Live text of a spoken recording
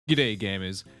G'day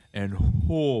gamers, and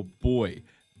oh boy,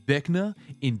 Vecna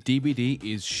in DBD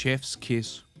is chef's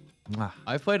kiss.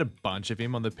 I've played a bunch of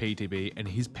him on the PTB and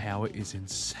his power is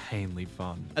insanely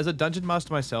fun. As a dungeon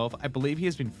master myself, I believe he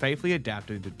has been faithfully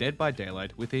adapted into Dead by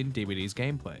Daylight within DBD's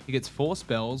gameplay. He gets 4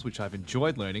 spells, which I've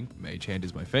enjoyed learning, Mage Hand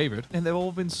is my favorite, and they've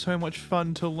all been so much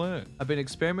fun to learn. I've been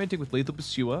experimenting with Lethal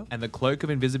Pursuer and the Cloak of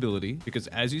Invisibility because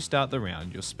as you start the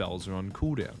round, your spells are on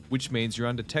cooldown, which means you're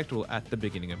undetectable at the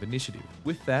beginning of initiative.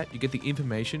 With that, you get the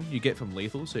information you get from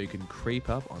Lethal so you can creep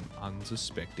up on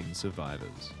unsuspecting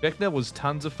survivors. Vecna was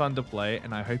tons of fun to play,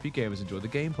 and I hope you gamers enjoy the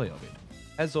gameplay of it.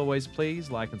 As always,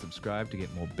 please like and subscribe to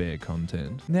get more bear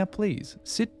content. Now please,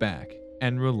 sit back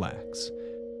and relax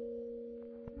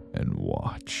and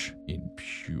watch in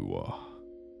pure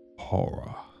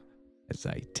horror as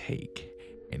I take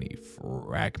any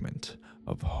fragment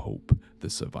of hope the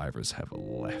survivors have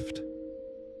left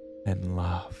and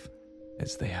laugh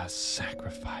as they are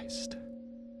sacrificed.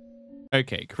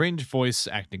 Okay, cringe voice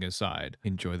acting aside,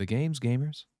 enjoy the games,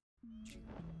 gamers.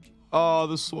 Oh,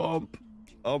 the swamp.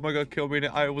 Oh my god, kill me.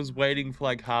 I was waiting for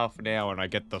like half an hour and I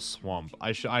get the swamp.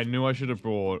 I knew I should have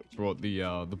brought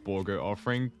the Borgo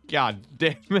offering. God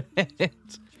damn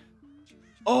it.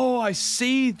 Oh, I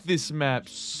see this map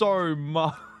so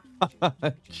much. I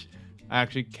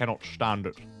actually cannot stand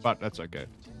it, but that's okay.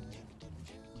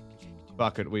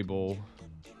 Fuck it, we ball.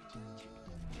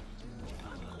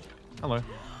 Hello.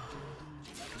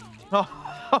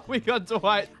 Oh, we got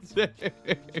Dwight too.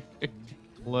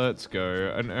 Let's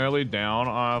go. An early down,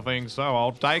 I think so.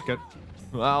 I'll take it.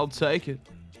 I'll take it.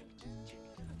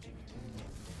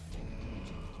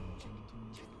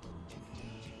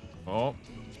 Oh.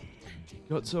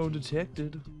 Got so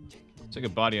undetected. Take a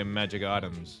body of magic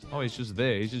items. Oh, he's just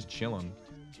there. He's just chilling.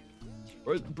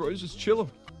 Bro's just chilling.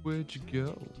 Where'd you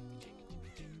go?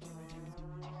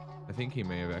 I think he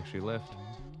may have actually left.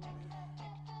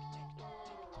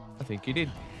 I think he did.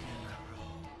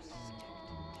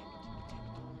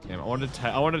 Damn, I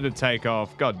wanted to take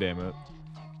off. God damn it.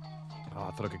 Oh,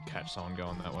 I thought I could catch someone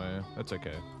going that way. That's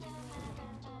okay.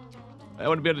 I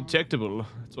want to be undetectable.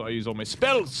 That's why I use all my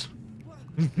spells.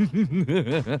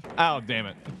 Oh, damn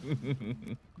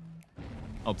it.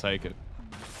 I'll take it.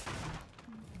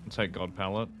 I'll take God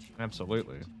Palette.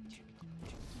 Absolutely.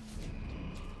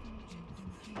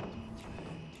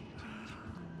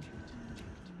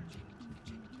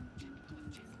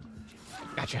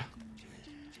 Gotcha.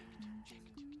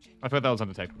 I thought that was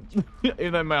undetectable.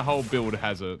 Even though my whole build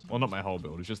has it. Well, not my whole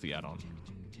build. It's just the add-on.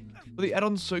 But the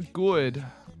add-on's so good.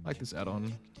 I like this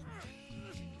add-on.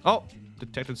 Oh,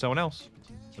 detected someone else.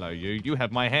 Hello, you. You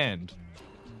have my hand.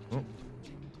 Oh,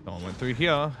 someone went through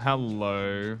here.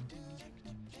 Hello.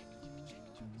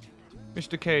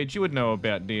 Mr. Cage, you would know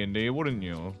about D&D, wouldn't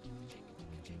you?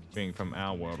 Being from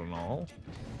our world and all.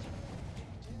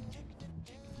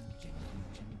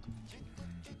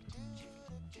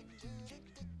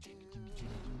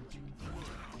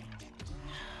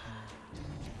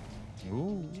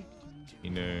 Ooh. You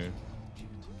know,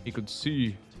 he could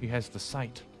see. He has the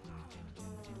sight.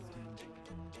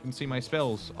 You can see my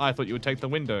spells. I thought you would take the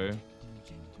window.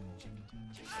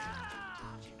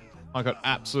 I got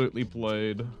absolutely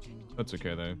played. That's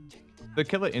okay though. The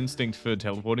killer instinct for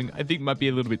teleporting, I think, might be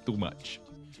a little bit too much.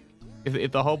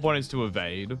 If the whole point is to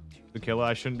evade the killer,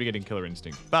 I shouldn't be getting killer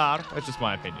instinct. But that's just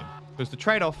my opinion. Because the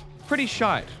trade-off, pretty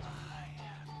shite.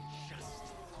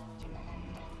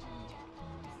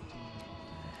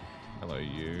 Hello,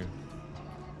 you.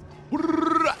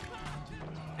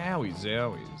 Owies,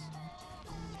 owies.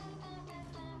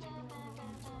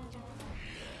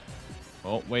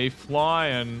 Oh, we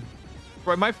flying.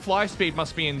 Bro, my fly speed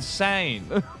must be insane.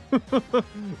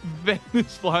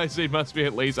 Vecna's fly speed must be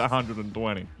at least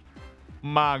 120.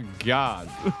 My god.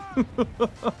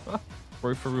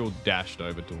 Bro, for real dashed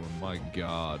over to him. My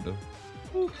god.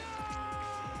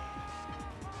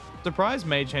 Surprised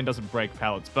Mage Hand doesn't break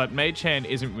pallets, but Mage Hand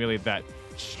isn't really that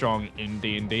strong in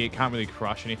D&D. It can't really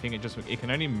crush anything. It can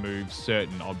only move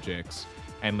certain objects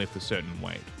and lift a certain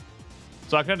weight.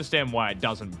 So I can understand why it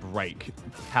doesn't break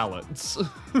pallets.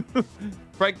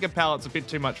 Breaking a pallet's a bit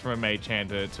too much for a Mage Hand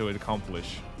to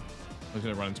accomplish. I was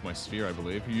going to run into my sphere, I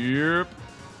believe. Yep.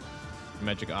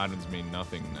 Magic items mean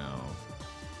nothing now.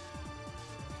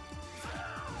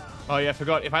 Oh yeah, I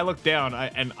forgot. If I look down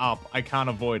and up, I can't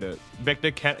avoid it.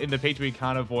 Vecna in the PTB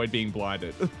can't avoid being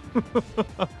blinded. To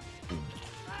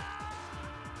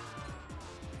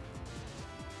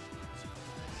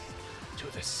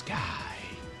the sky.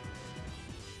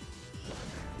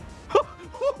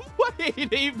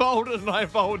 Wait, he folded and I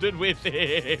folded with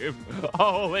him.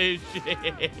 Holy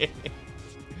shit.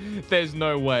 There's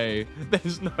no way.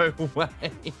 There's no way.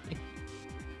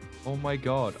 Oh my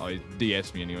god. Oh, he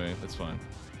DS me anyway. That's fine.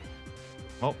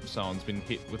 Oh, someone's been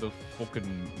hit with a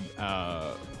fucking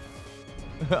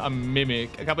a mimic.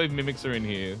 I can't believe mimics are in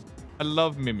here. I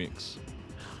love mimics.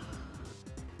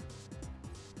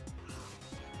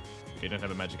 You don't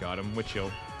have a magic item. We're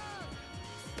chill.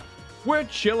 We're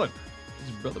chilling.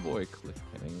 Is brother boy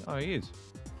cliffhanger? Oh, he is.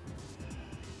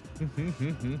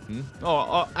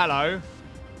 Oh, hello.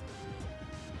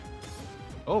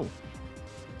 Oh.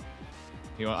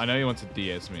 I know he wants to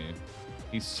DS me.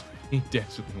 He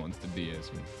desperately wants to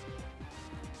DS me.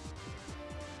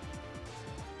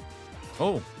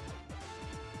 Oh.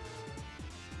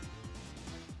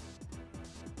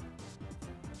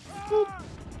 Boop.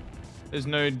 There's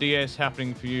no DS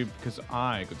happening for you because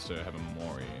I, good sir, have a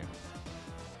Mori.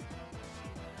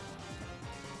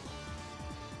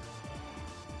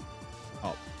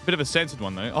 Oh, bit of a censored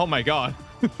one though. Oh my god.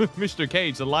 Mr.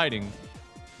 Cage, the lighting.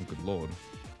 Oh, good lord.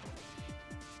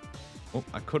 Oh,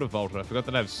 I could have vaulted. I forgot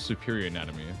that I have superior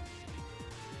anatomy.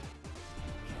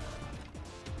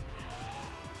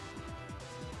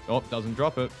 Oh, doesn't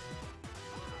drop it.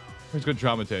 He's got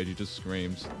dramaturgy, he just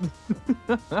screams.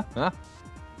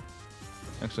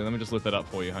 Actually, let me just lift that up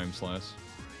for you, Home Slice.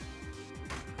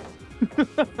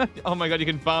 Oh my god, you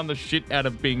can farm the shit out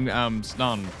of being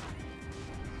stunned.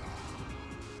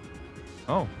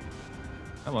 Oh.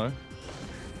 Hello.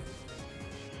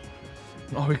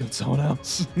 Oh, we got someone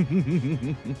else.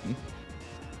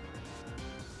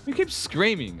 We keep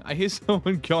screaming. I hear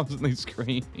someone constantly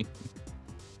screaming.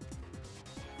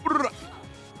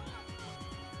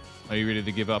 Are you ready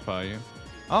to give up, are you?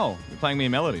 Oh, you're playing me a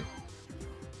melody.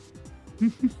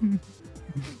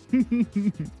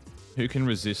 Who can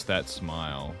resist that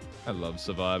smile? I love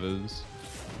survivors.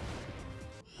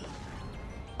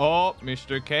 Oh,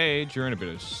 Mr. Cage, you're in a bit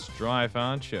of strife,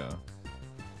 aren't you?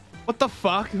 What the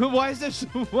fuck? Why is this?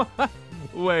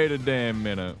 Wait a damn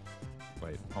minute.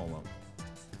 Wait, hold on.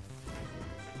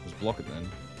 Just block it then.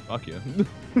 Fuck yeah.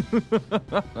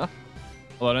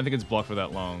 Well, I don't think it's blocked for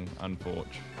that long,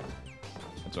 unfortunately.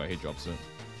 That's why he drops it.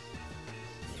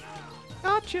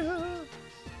 Gotcha!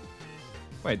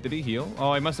 Wait, did he heal?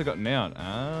 Oh, he must have gotten out.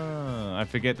 Ah, I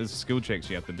forget there's skill checks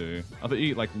you have to do. I thought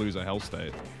you, like, lose a health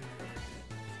state.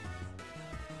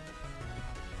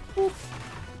 Boop.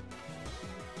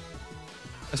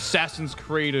 Assassin's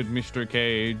Creeded, Mr.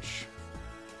 Cage.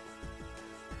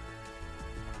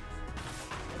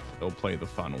 They'll play the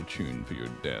final tune for your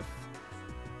death.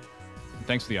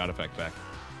 Thanks for the artifact back.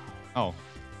 Oh.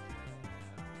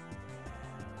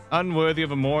 Unworthy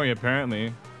of a Mori,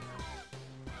 apparently.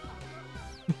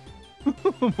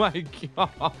 Oh my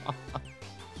god.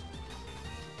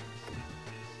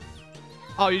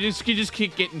 Oh, you just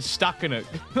keep getting stuck in it.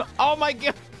 Oh my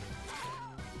god.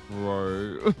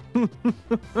 Bro.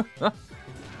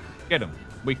 Get him.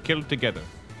 We killed together.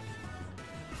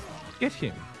 Get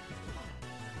him.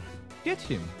 Get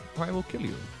him, or I will kill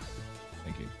you.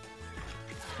 Thank you.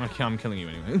 Okay, I'm killing you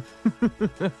anyway.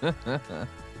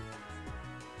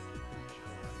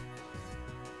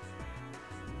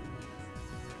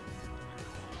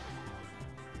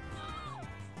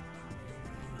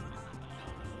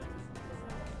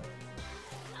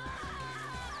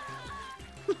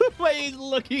 Why he's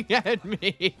looking at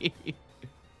me?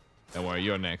 Don't worry,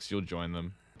 you're next. You'll join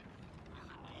them.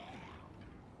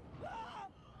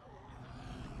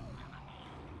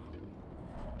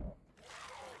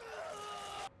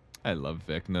 I love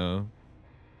Vecna.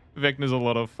 Vecna's a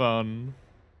lot of fun.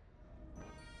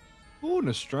 Ooh,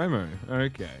 Nostromo.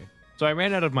 Okay. So I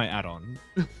ran out of my add-on.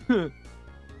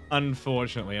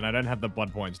 Unfortunately, and I don't have the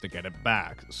blood points to get it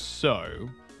back. So,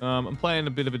 I'm playing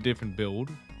a bit of a different build.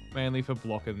 Mainly for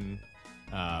blocking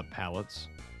pallets.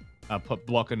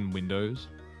 Blocking windows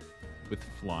with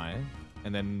fly.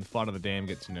 And then Flight of the Dam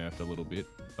gets nerfed a little bit.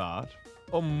 But,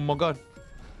 oh my god.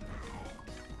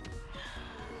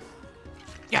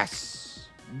 Yes!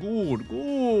 Good,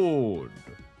 good.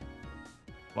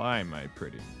 Fly, my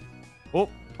pretty. Oh,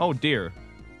 oh dear.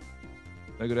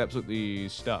 I got absolutely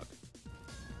stuck.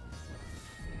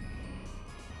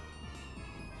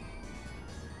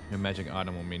 Your magic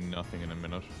item will mean nothing in a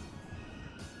minute.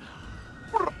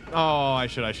 Oh, I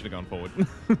should have gone forward.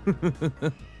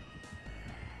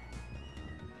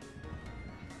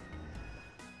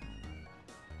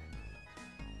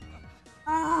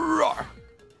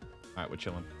 Alright, we're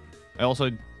chilling. I also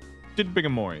did bring a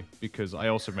Mori because I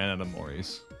also ran out of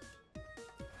Moris.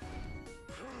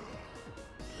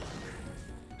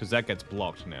 Because that gets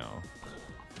blocked now.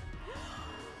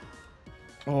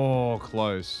 Oh,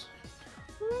 close.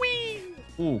 Whee!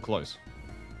 Ooh, close.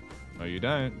 No, you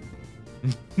don't.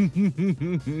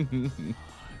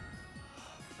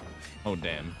 Oh,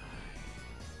 damn.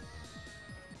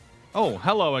 Oh,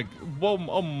 hello. Whoa,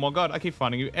 oh my god, I keep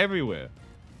finding you everywhere.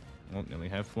 Oh, nearly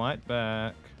have flight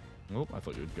back. Oh, I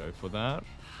thought you would go for that.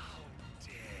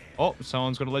 Oh,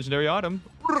 someone's got a legendary item.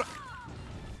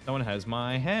 Someone has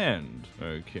my hand.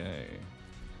 Okay.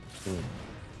 Oh,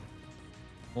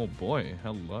 oh boy,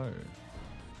 hello.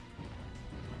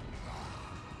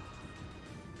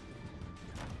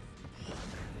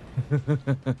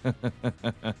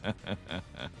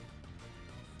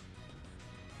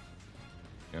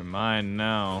 You're mine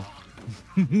now.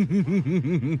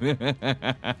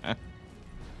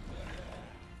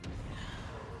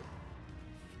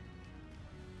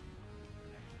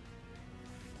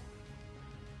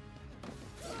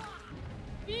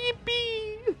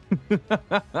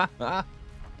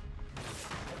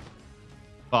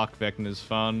 Fuck, Vecna's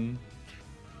fun.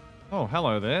 Oh,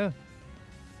 hello there.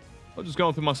 I was just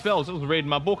going through my spells. I was reading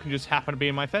my book and just happened to be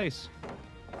in my face.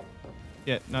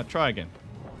 Yeah, no, try again.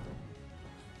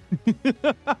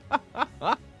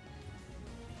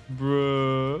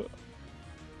 Bruh.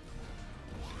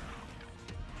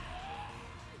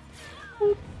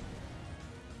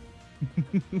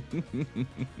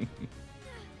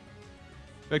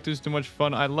 Vector's too much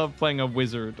fun. I love playing a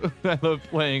wizard. I love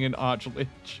playing an archlich.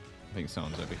 I think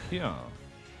someone's over here.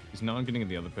 Is no one getting at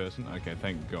the other person? Okay,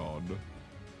 thank God.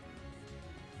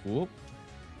 Whoop.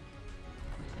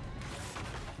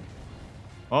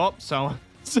 Oh, someone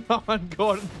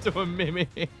got into a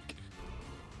mimic.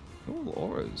 Ooh,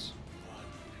 auras.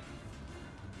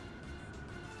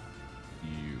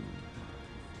 You.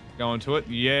 Go into it?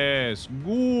 Yes.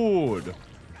 Good.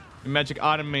 The magic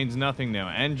item means nothing now,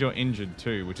 and you're injured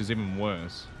too, which is even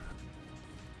worse.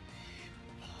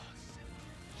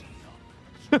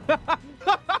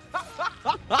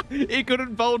 He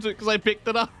couldn't bolt it because I picked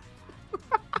it up.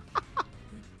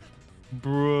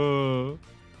 Bruh.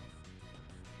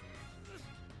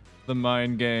 The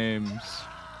mind games.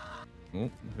 Oh,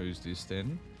 who's this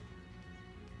then?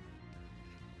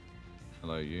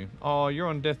 Hello, you. Oh, you're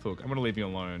on Death Hook. I'm gonna leave you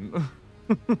alone.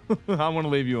 I want to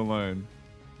leave you alone.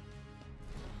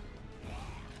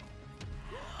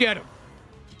 Get him.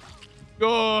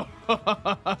 Go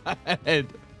ahead.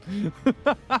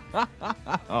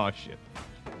 Oh, shit.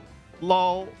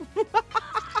 Lol.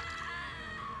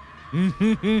 You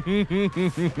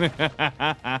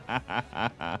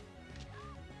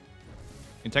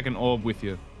can take an orb with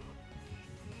you.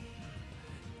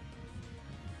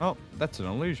 Oh, that's an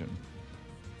illusion.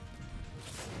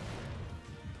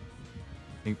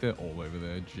 I think they're all over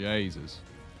there. Jesus.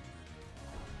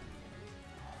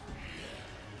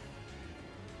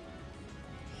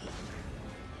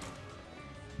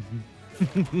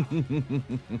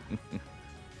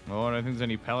 Oh, I don't think there's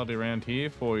any pallet around here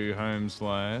for you, Home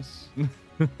Slice.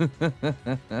 I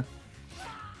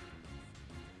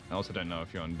also don't know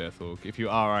if you're on Death Hook. If you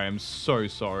are, I am so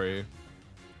sorry.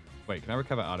 Wait, can I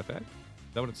recover artifact?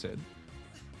 Is that what it said?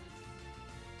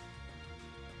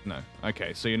 No.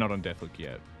 Okay, so you're not on Death Hook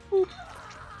yet.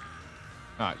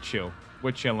 Alright, chill.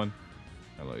 We're chilling.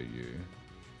 Hello, you.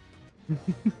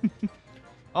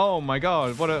 Oh my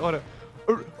god, what a...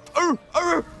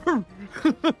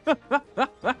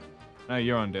 No,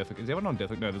 you're on Death Hook. Is everyone on Death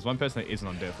Hook? No, there's one person that isn't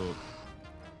on Death Hook.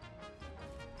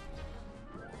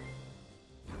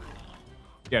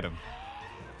 Get him.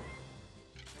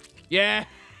 Yes!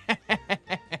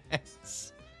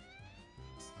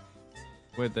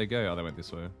 Where'd they go? Oh, they went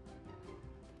this way.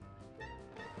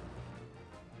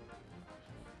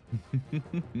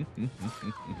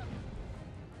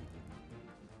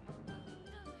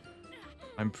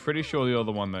 I'm pretty sure you're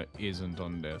the one that isn't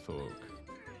on Death Hook.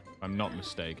 I'm not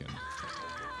mistaken.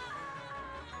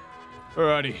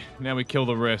 Alrighty, now we kill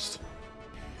the rest.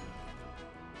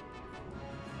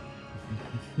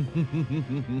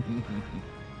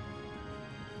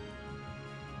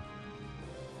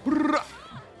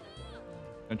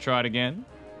 And try it again.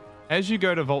 As you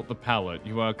go to vault the pallet,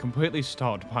 you are completely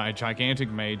stopped by a gigantic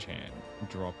mage hand.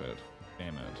 Drop it.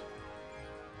 Damn it.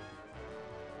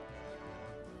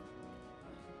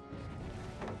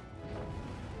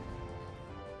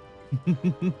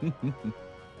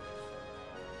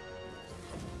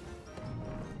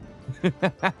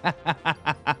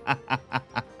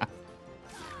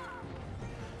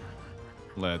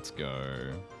 Let's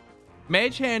go.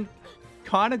 Mage hand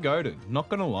kind of goated, not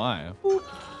gonna lie.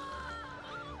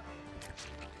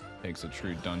 Takes a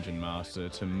true dungeon master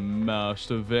to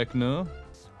master Vecna.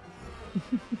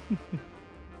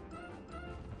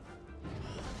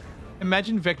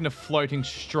 Imagine Vecna floating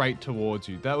straight towards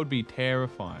you. That would be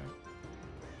terrifying.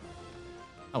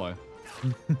 Hello.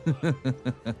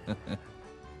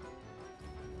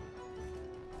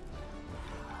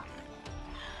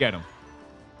 Get him.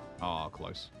 Oh,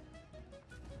 close.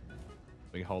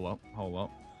 Wait, hold up, hold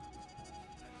up.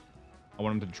 I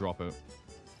want him to drop it.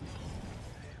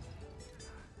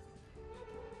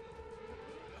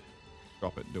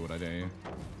 Drop it, do what I dare you.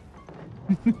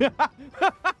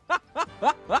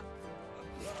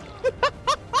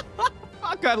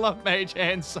 Fuck, I love Mage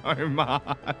Hand so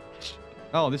much.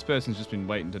 Oh, this person's just been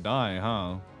waiting to die,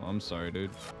 huh? I'm sorry,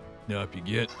 dude. Up you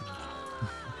get.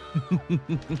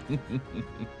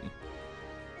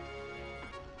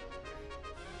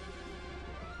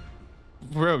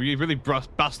 Bro, you're really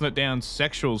busting it down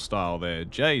sexual style there.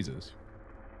 Jesus.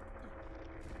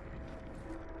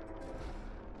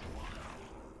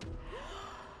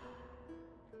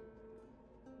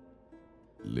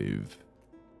 Live.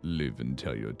 Live and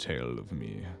tell your tale of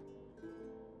me.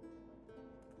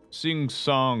 Sing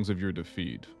songs of your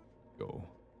defeat. Go.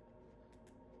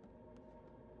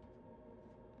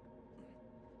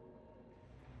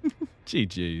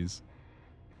 GG's.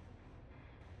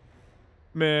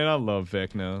 Man, I love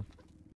Vecna.